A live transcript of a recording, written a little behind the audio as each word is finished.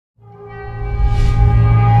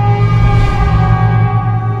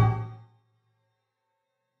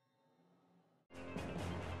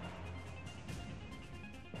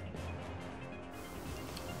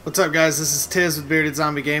What's up, guys? This is Tiz with Bearded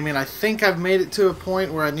Zombie Gaming. I think I've made it to a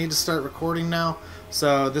point where I need to start recording now.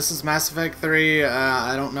 So this is Mass Effect 3.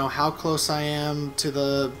 I don't know how close I am to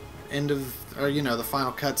the end of, or you know, the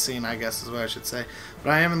final cutscene, I guess is what I should say. But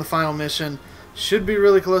I am in the final mission. Should be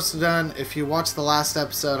really close to done. If you watched the last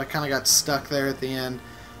episode, I kind of got stuck there at the end.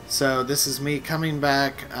 So this is me coming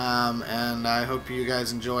back, and I hope you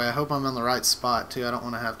guys enjoy. I hope I'm on the right spot, too. I don't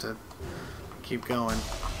want to have to keep going.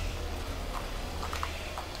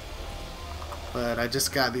 But I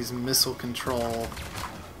just got these missile control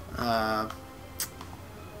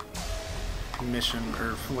mission,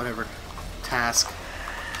 or whatever, task.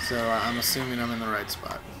 So I'm assuming I'm in the right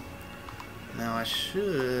spot. Now I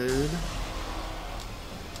should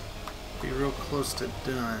be real close to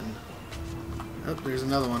done. Oh, there's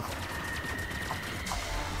another one.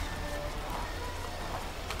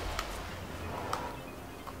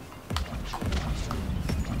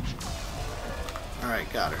 Alright,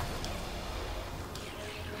 got her.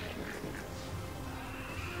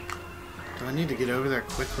 Do I need to get over there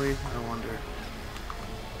quickly? I wonder.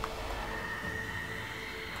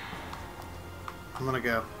 I'm gonna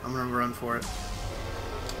go. I'm gonna run for it.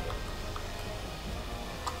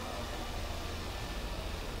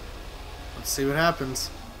 Let's see what happens.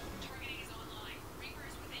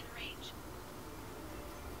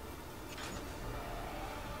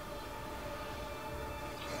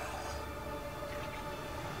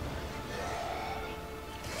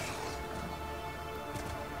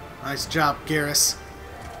 Nice job, Garrus.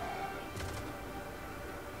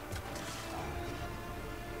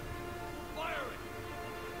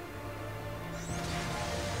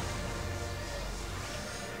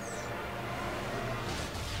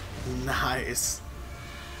 Nice.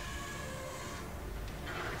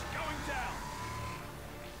 It's going down.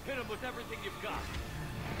 Hit him with everything you've got.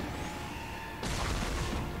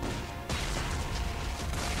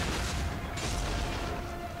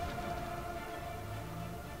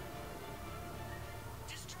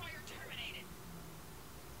 Destroyer terminated.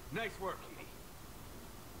 Nice work, Edie.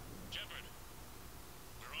 Shepard,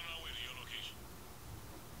 we're on our way to your location.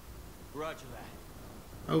 Roger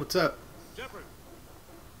that. Oh, what's up? Shepard,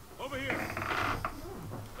 over here.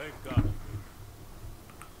 Thank God.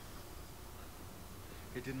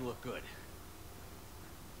 It didn't look good.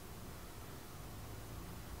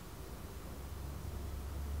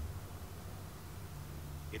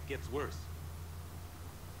 It gets worse.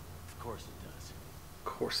 Of course it does. Of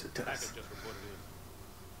course it does. Hackett just reported in.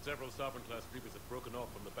 Several Sovereign-class creepers have broken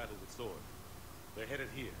off from the battle with Sword. They're headed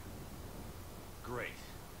here. Great.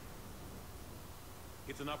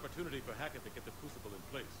 It's an opportunity for Hackett to get the Crucible in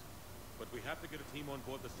place. But we have to get a team on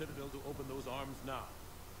board the Citadel to open those arms now.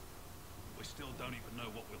 We still don't even know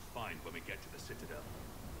what we'll find when we get to the Citadel.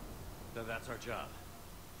 Then that's our job.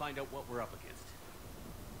 Find out what we're up against.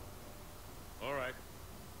 All right.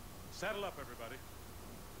 Saddle up, everybody.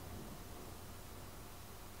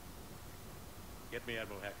 Get me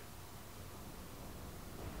Admiral Hackett.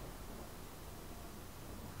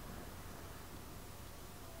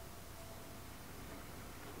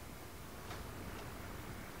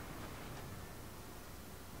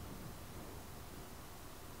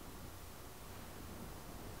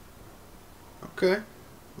 Okay.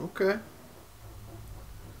 Okay.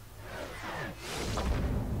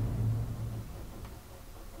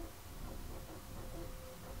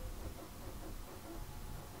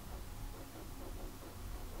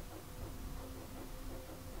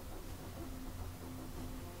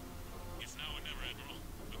 It's now or never, Admiral.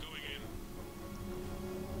 We're going in.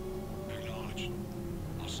 Acknowledged.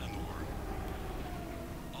 I'll send the word.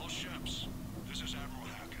 All ships, this is Admiral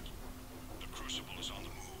Hackett. The Crucible is on the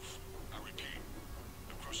move. I repeat,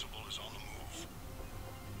 the Crucible is on the move.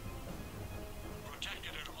 Protect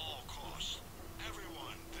it at all costs.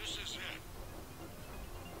 Everyone, this is it.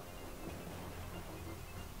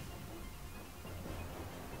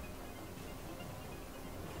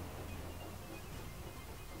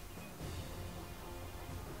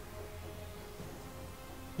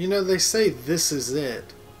 You know, they say this is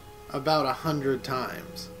it about 100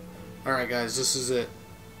 times. Alright, guys, this is it.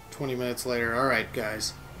 20 minutes later. Alright,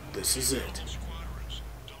 guys, this is it. Squadrons,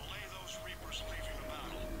 delay those Reapers leaving the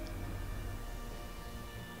battle.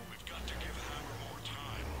 We've got to give Hammer more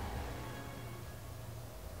time.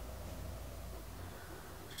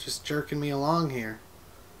 Just jerking me along here.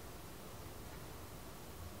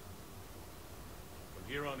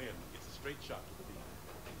 From here on in, it's a straight shot to the beam.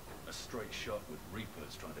 A straight shot with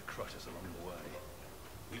Reapers trying to crush us along the way.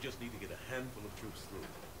 We just need to get a handful of troops through.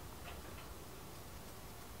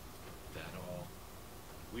 That all?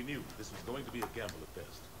 We knew this was going to be a gamble at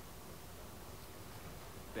best.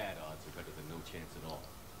 Bad odds are better than no chance at all.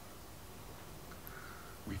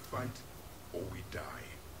 We fight or we die.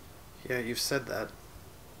 Yeah, you've said that.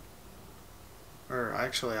 Or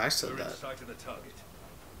actually, I said We're in that. sight of the target.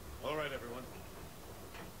 All right, everyone.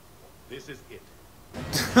 This is it.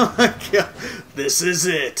 Oh my god, this is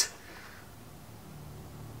it.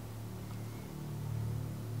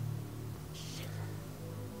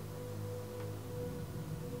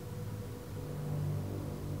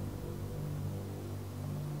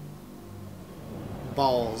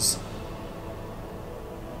 Balls.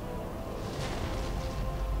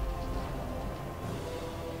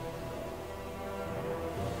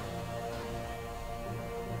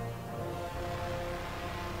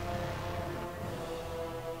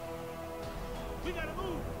 We gotta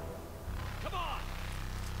move. Come on.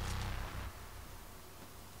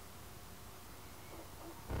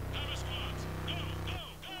 Hammer squads, go, go,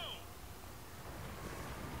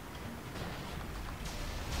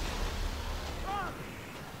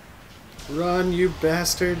 go! Run, you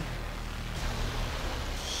bastard.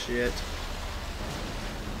 Shit.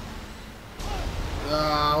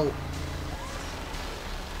 Oh.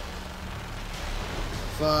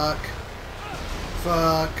 Fuck.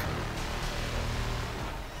 Fuck.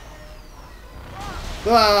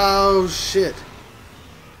 Oh, shit.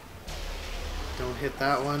 Don't hit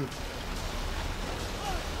that one.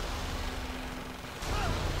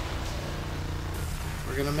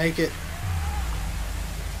 We're gonna make it.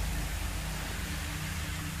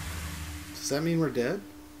 Does that mean we're dead?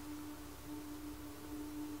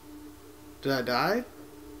 Did I die?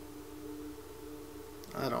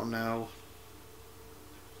 I don't know.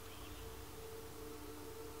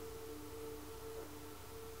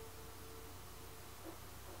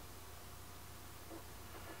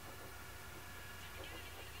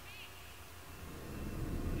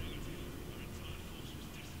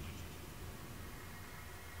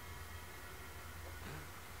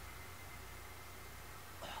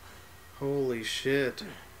 Holy shit.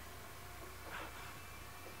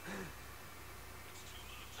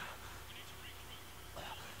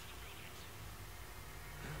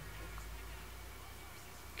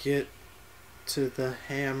 Get to the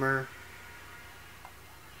hammer.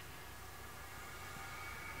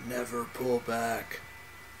 Never pull back.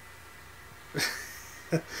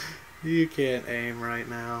 You can't aim right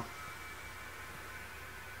now.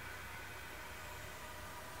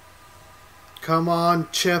 Come on,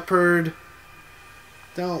 Shepherd.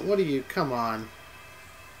 Don't, what are you, come on.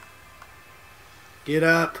 Get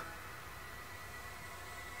up.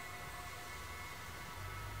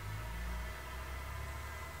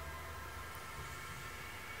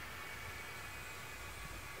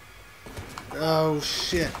 Oh,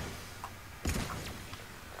 shit.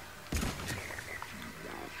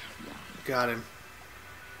 Got him.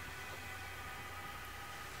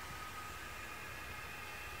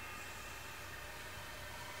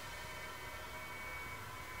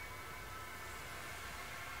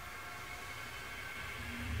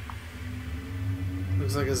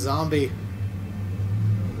 Looks like a zombie.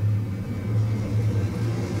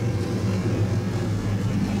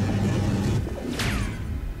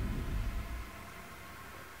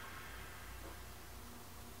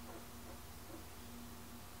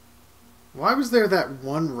 Why was there that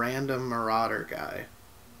one random marauder guy?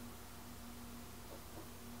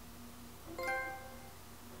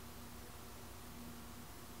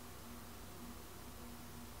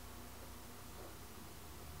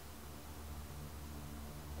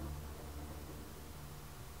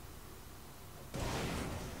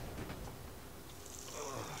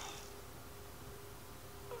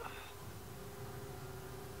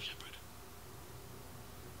 Shepard.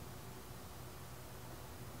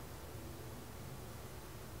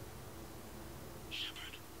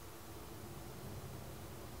 Shepard.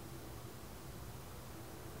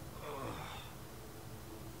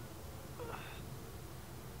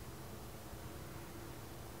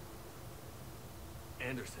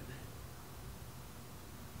 Anderson.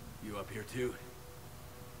 You up here too?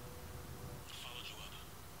 Followed you up.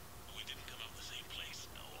 But we didn't come out the same place,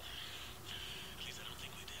 no. At least I don't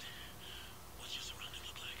think we did. What's your surrounding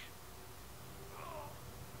look like?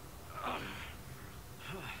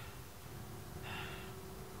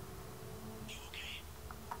 You okay?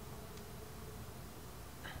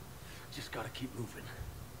 Just gotta keep moving.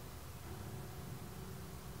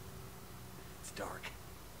 It's dark.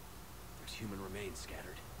 There's human remains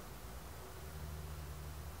scattered.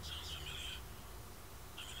 Sounds familiar.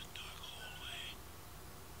 I'm in a dark hallway.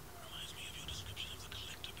 Reminds me of your description of the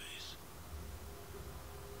collector base.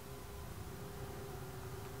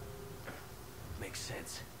 Makes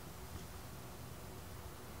sense.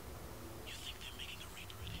 You think they're making a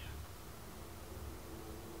Reaper in here?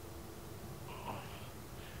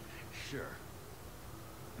 sure.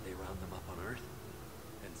 They round them up on Earth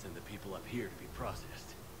and send the people up here to be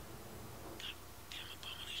processed. Damn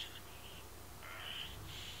abomination.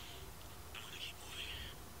 I'm gonna keep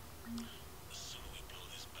moving. The sooner we blow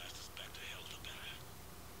these bastards back to hell, the better.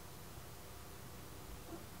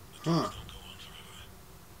 The Huh. things don't go on forever.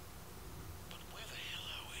 But where the hell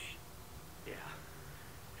are we? Yeah.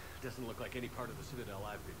 Doesn't look like any part of the Citadel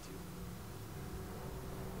I've been to.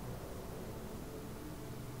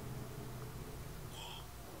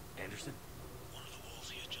 Anderson? One of the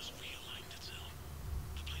walls here just realigned itself.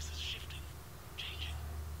 The place is shifting, changing.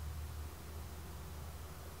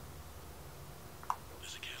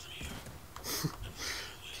 There's a chasm here.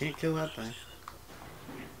 Can't kill that thing.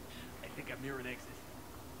 I think I'm near an exit.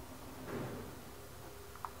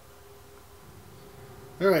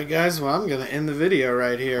 Alright guys, well I'm going to end the video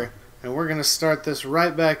right here. And we're going to start this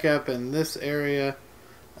right back up in this area.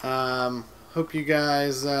 Hope you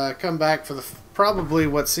guys come back for the probably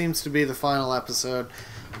what seems to be the final episode.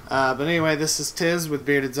 But anyway, this is Tiz with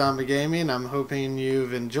Bearded Zombie Gaming. I'm hoping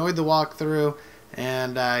you've enjoyed the walkthrough.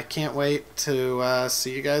 And I can't wait to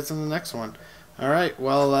see you guys in the next one. Alright,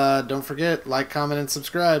 well don't forget, like, comment, and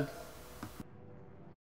subscribe.